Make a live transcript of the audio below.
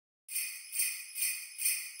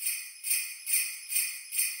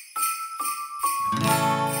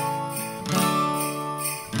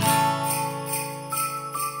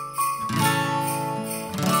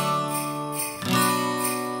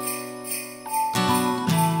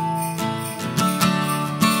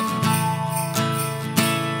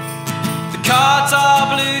cards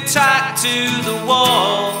are blue tacked to the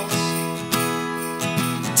walls.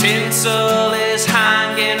 Tinsel is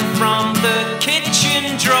hanging from the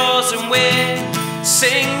kitchen drawers, and we're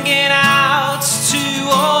singing out to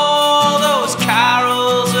all those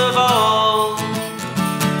carols of old.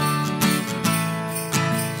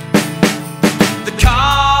 The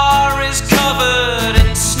car is covered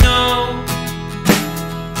in snow,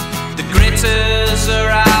 the gritters are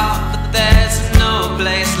out, but there's no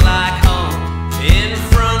place like home. In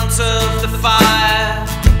front of the fire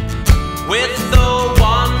with the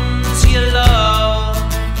ones you love.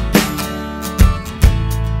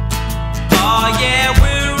 Oh yeah,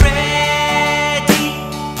 we're ready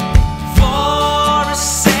for a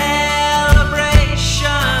celebration,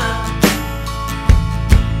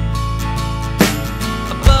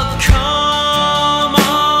 but come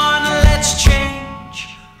on, let's change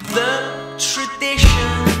the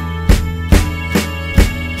tradition.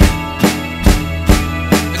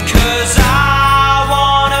 'Cause I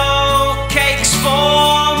want oatcakes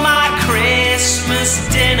for my Christmas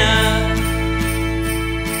dinner.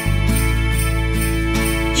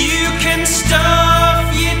 You can stuff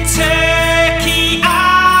your turkey,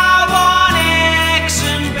 I want eggs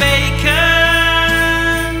and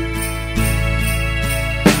bacon.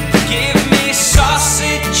 Give me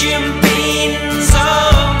sausage and beans,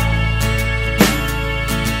 oh,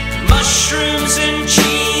 mushrooms and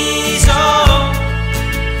cheese, oh.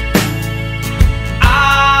 I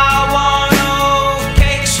want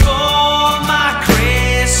oatcakes for my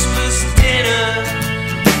Christmas dinner.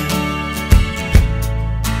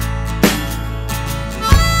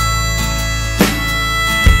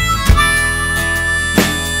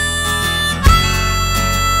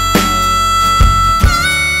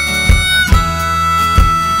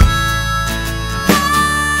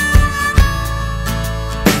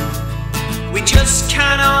 We just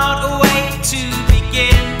cannot wait to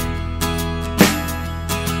begin.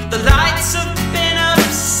 The lights have been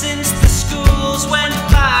up since the schools went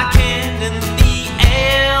back in, and the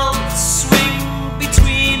elves swing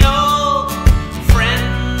between old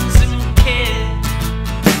friends and kin.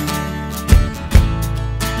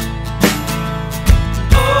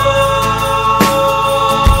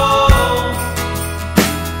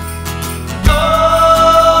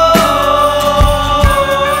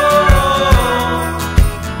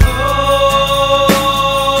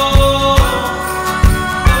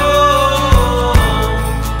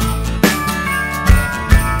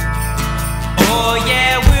 Oh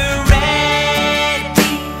yeah, we're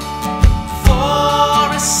ready for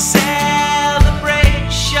a celebration,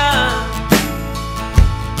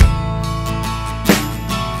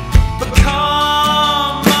 but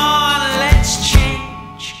come on, let's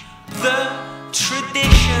change the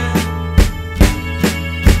tradition.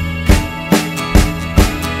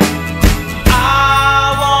 I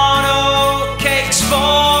want oatcakes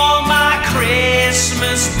for my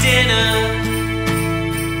Christmas dinner.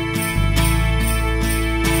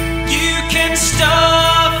 You can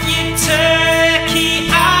stuff your turkey,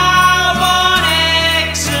 I want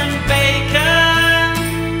eggs and bacon.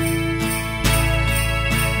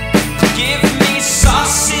 Give me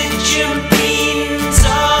sausage and beans, oh,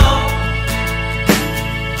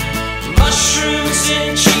 mushrooms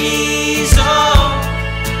and cheese, oh.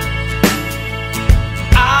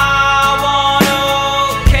 I want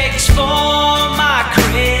oatcakes for my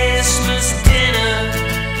Christmas dinner.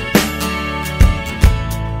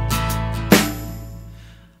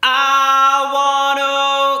 I want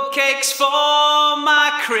oatcakes for my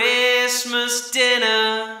Christmas dinner.